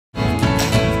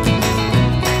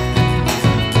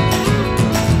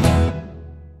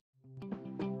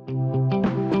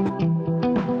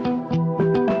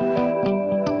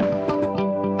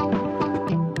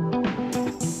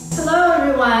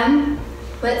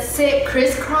let's sit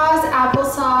crisscross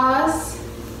applesauce.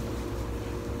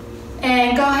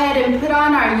 And go ahead and put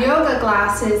on our yoga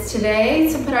glasses today.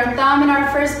 So put our thumb and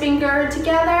our first finger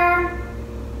together.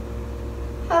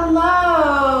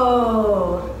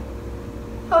 Hello.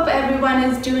 Hope everyone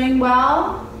is doing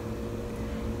well.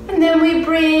 And then we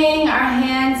bring our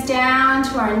hands down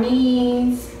to our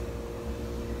knees.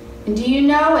 And do you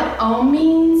know what Om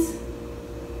means?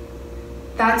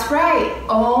 That's right.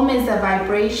 Om is the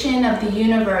vibration of the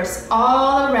universe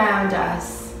all around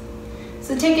us.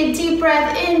 So take a deep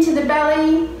breath into the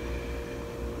belly.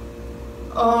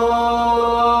 Om.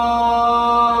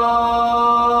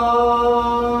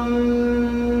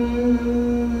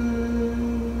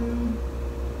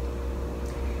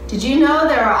 Did you know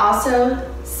there are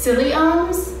also silly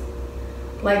Oms?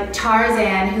 Like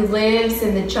Tarzan, who lives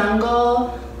in the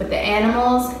jungle with the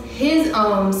animals, his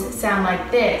Oms sound like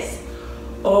this.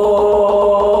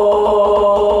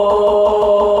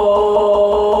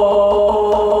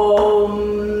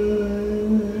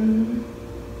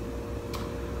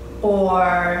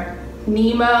 Or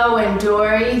Nemo and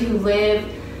Dory, who live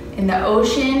in the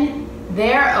ocean,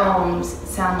 their Oms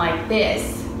sound like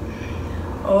this.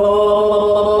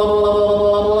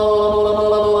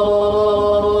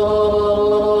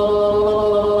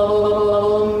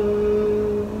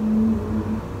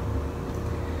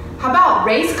 How about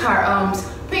race car Oms?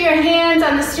 Put your hands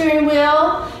on the steering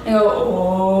wheel and go,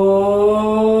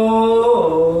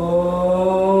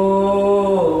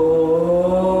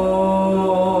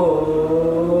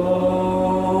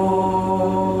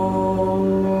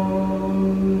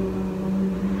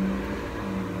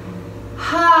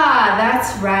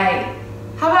 that's right.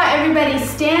 How about everybody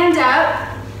stand up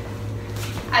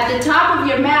at the top of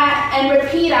your mat and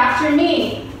repeat after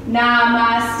me.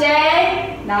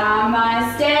 Namaste,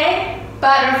 namaste,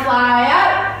 butterfly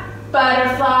up,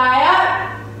 butterfly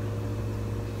up,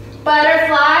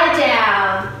 butterfly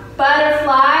down,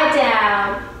 butterfly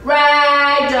down,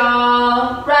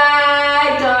 ragdoll,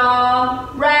 ragdoll,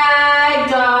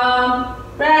 ragdoll,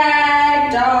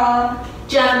 ragdoll,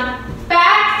 jump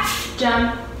back,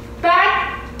 jump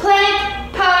back,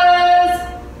 plank pose,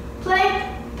 plank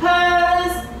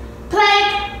pose,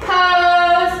 plank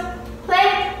pose,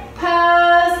 plank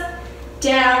pose,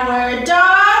 downward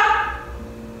dog,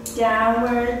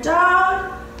 downward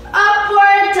dog,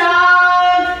 upward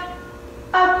dog,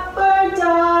 upward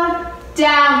dog,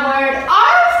 downward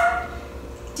arf,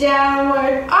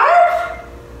 downward arf,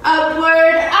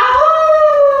 upward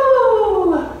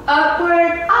ow,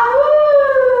 upward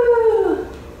ow,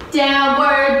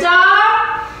 downward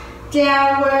dog,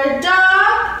 downward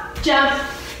dog, jump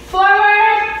forward,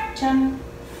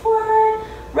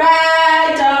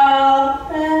 ragdoll,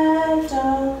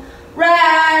 ragdoll,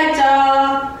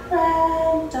 ragdoll,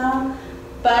 ragdoll,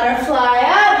 butterfly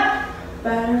up,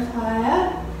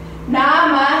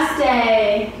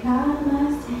 namaste,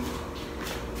 namaste.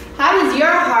 How does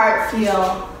your heart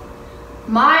feel?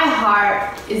 My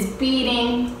heart is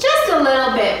beating just a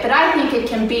little bit, but I think it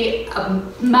can beat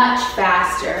much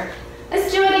faster.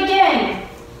 Let's do it again.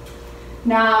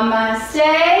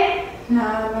 Namaste,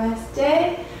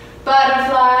 namaste,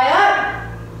 butterfly up,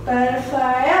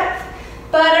 butterfly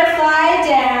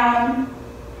down,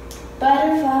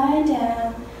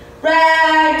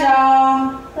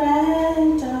 ragdoll,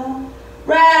 ragdoll,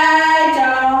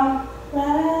 ragdoll,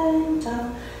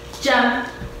 ragdoll, jump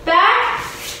back,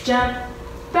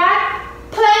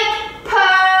 plank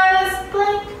pose,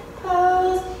 plank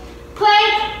pose,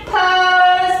 plank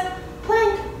pose,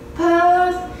 plank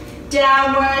pose,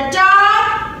 downward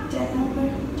dog,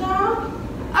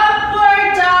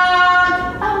 upward dog,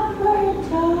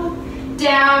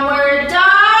 downward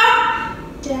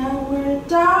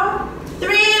dog,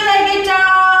 three-legged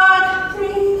dog,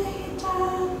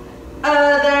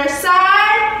 other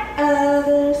side,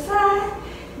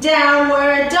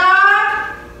 downward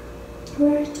dog,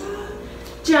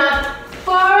 jump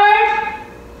forward,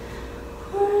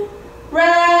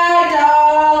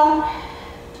 ragdoll,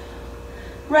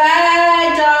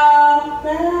 ragdoll,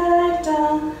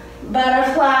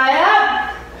 butterfly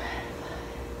up,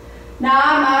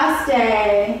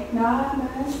 namaste,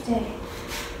 namaste.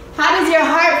 How does your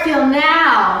heart feel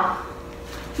now?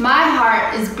 My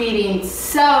heart is beating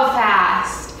so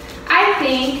fast. I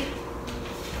think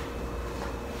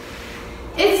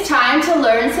it's time to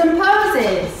learn some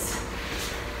poses.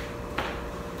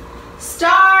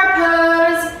 Star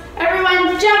pose.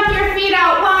 Everyone jump your feet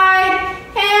out wide,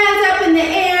 hands up in the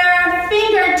air,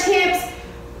 fingertips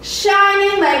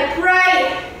shining like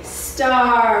bright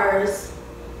stars.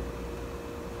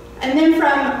 And then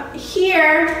from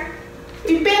here,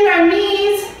 we bend our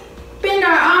knees, bend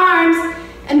our arms,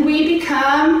 and we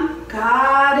become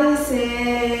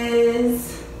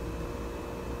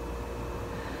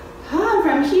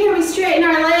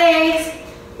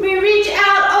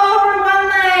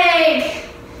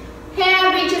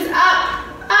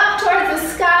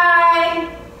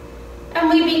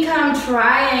become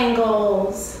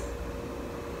triangles.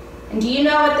 And do you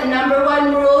know what the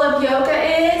 #1 rule of yoga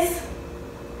is?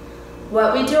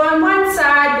 What we do on one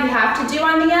side, we have to do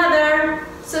on the other.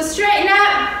 So straighten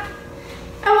up,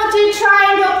 and we'll do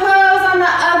triangle pose on the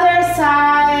other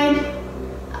side.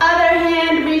 Other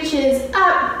hand reaches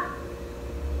up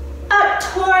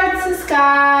towards the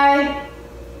sky.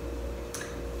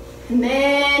 And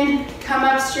then come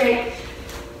up straight.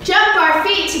 Jump our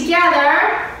feet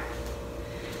together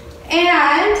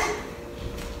and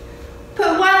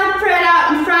put one foot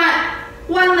out in front,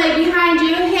 one leg behind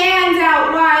you, hands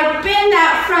out wide, bend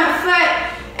that front foot,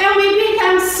 and we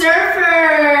become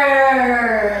surfers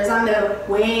on the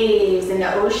waves in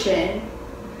the ocean.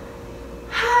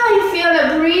 You feel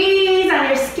the breeze on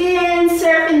your skin,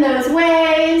 surfing those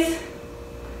waves.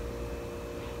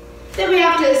 Then we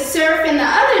have to surf in the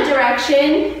other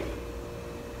direction.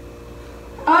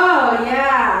 Oh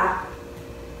yeah.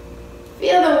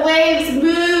 Feel the waves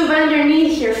move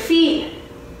underneath your feet.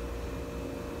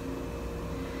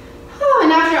 Oh,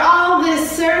 and after all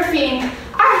this surfing,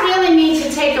 I really need to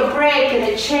take a break in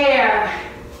a chair.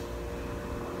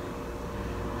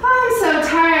 I'm so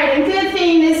tired, and good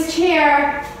thing this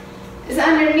chair is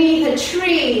underneath a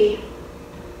tree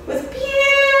with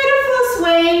beautiful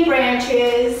swaying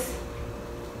branches.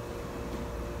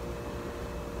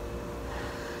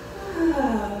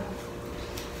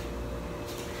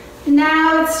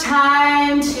 Now it's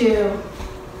time to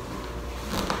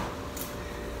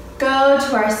go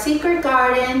to our secret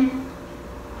garden,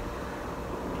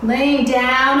 laying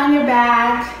down on your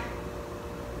back,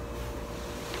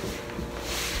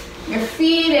 your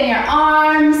feet and your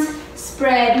arms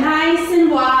spread nice and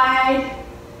wide.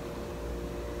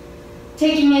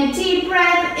 Taking a deep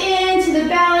breath into the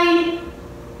belly,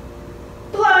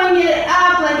 blowing it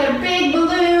up like a big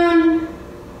balloon.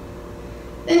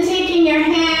 Then taking your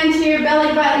hand to your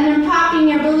belly button and popping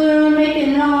your balloon,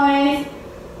 making noise.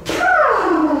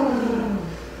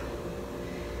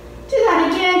 Do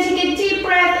that again. Take a deep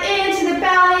breath into the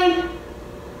belly.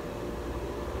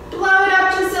 Blow it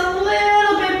up just a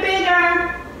little bit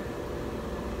bigger.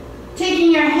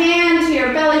 Taking your hand to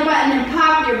your belly button and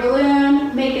pop your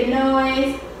balloon, make a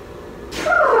noise.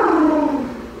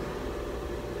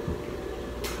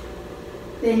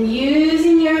 Then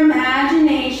using your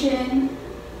imagination,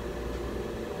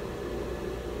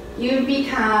 you've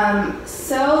become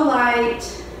so light,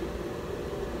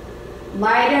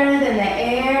 lighter than the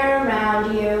air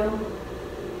around you.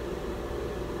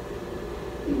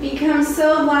 You've become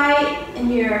so light,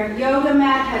 and your yoga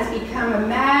mat has become a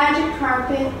magic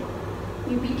carpet.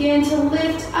 You begin to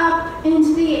lift up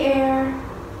into the air,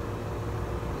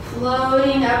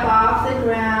 floating up off the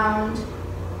ground.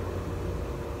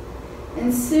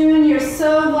 And soon you're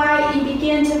so light, you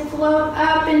begin to float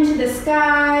up into the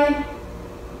sky,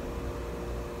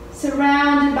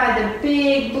 surrounded by the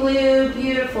big blue,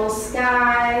 beautiful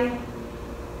sky,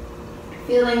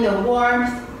 feeling the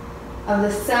warmth of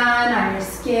the sun on your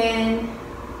skin.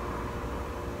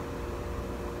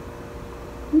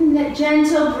 And that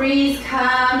gentle breeze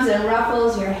comes and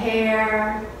ruffles your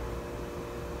hair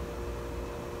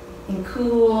and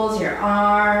cools your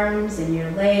arms and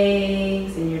your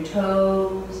legs and your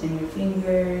toes and your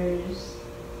fingers.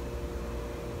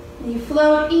 And you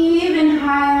float even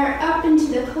higher up into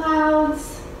the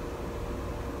clouds,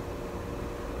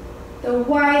 the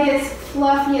whitest,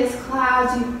 fluffiest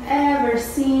clouds you've ever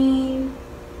seen.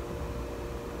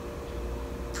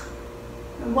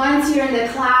 And once you're in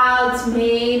the clouds,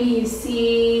 maybe you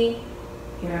see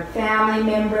your family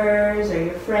members or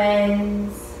your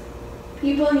friends,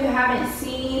 people you haven't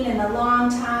seen in a long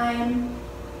time.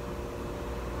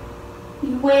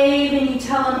 You wave and you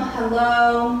tell them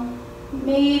hello.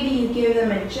 Maybe you give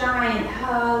them a giant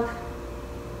hug.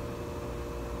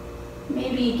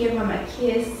 Maybe you give them a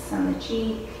kiss on the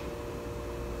cheek.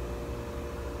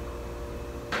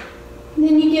 And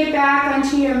then you get back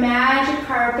onto your magic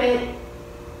carpet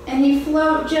and you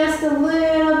float just a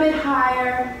little bit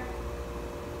higher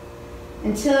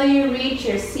until you reach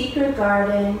your secret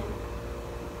garden.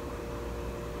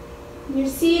 Your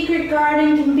secret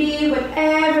garden can be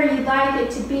whatever you'd like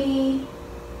it to be.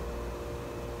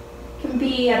 It can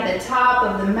be at the top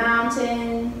of the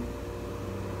mountain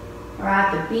or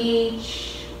at the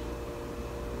beach,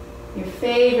 your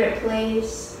favorite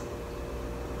place.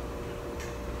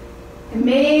 And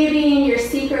maybe in your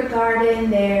secret garden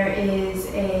there is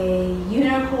a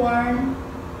unicorn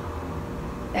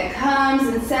that comes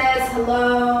and says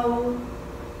hello.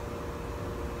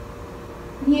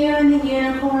 You and the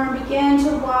unicorn begin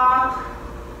to walk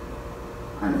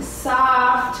on the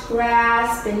soft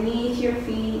grass beneath your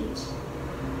feet.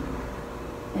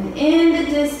 And in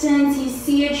the distance, you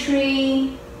see a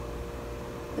tree,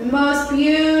 the most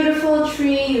beautiful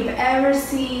tree you've ever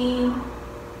seen.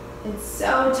 It's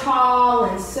so tall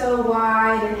and so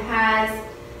wide and has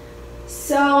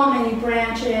so many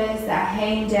branches that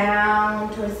hang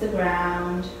down towards the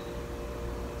ground.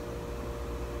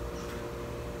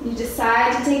 You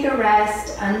decide to take a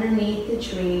rest underneath the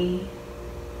tree.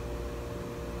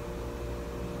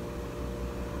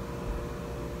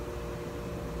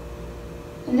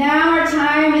 Now our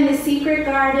time in the secret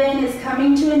garden is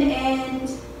coming to an end.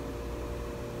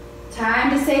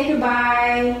 Time to say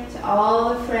goodbye to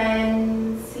all the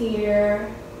friends here.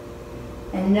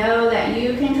 And know that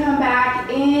you can come back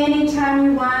anytime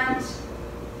you want.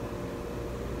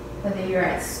 Whether you're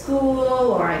at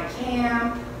school or at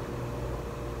camp.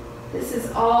 This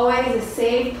is always a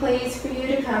safe place for you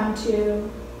to come to.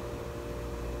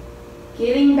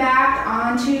 Getting back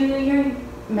onto your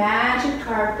magic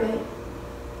carpet.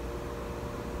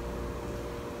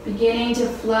 Beginning to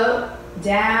float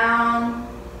down,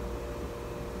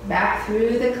 back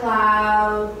through the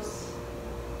clouds,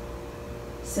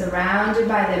 surrounded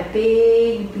by the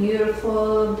big,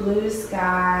 beautiful blue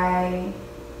sky.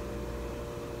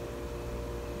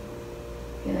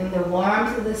 Feeling the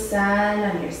warmth of the sun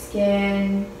on your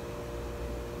skin,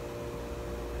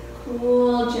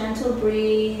 cool, gentle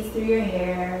breeze through your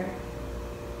hair,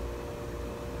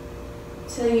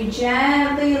 till you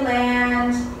gently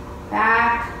land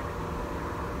back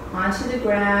onto the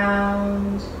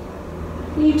ground.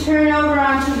 You turn over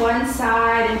onto one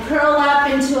side and curl up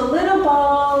into a little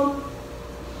ball.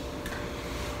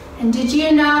 And did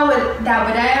you know that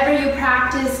whatever you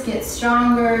practice gets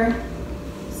stronger?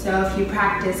 So if you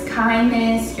practice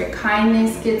kindness, your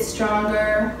kindness gets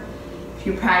stronger. If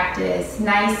you practice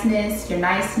niceness, your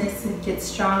niceness gets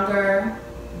stronger.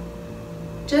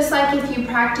 Just like if you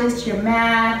practice your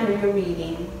math or your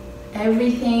reading.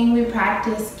 Everything we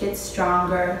practice gets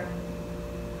stronger.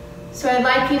 So I'd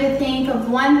like you to think of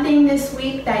one thing this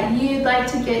week that you'd like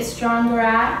to get stronger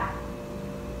at.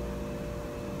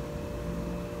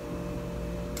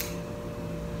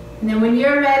 And then when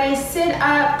you're ready, sit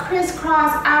up,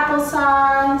 crisscross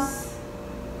applesauce.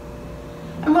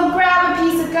 And we'll grab a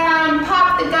piece of gum,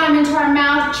 pop the gum into our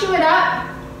mouth, chew it up.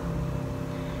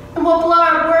 And we'll blow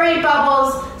our worry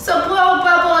bubbles. So blow a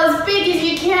bubble as big as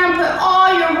you can, put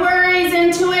all your worries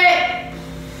into it.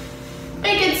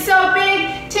 Make it so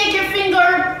big, take your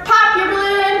finger, pop your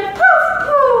balloon, poof,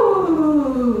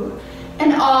 poof.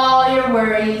 And all your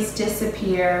worries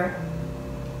disappear.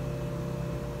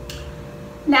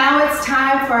 Now it's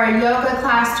time for our yoga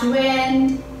class to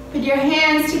end. Put your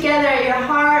hands together at your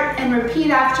heart and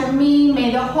repeat after me. May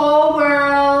the whole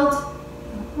world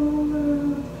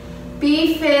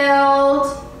be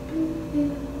filled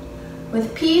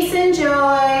with peace and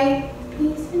joy,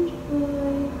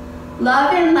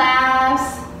 love and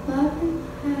laughs,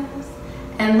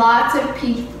 and lots of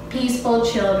peaceful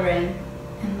children.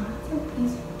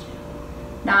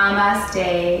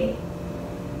 Namaste.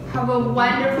 Have a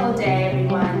wonderful day,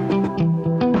 everyone.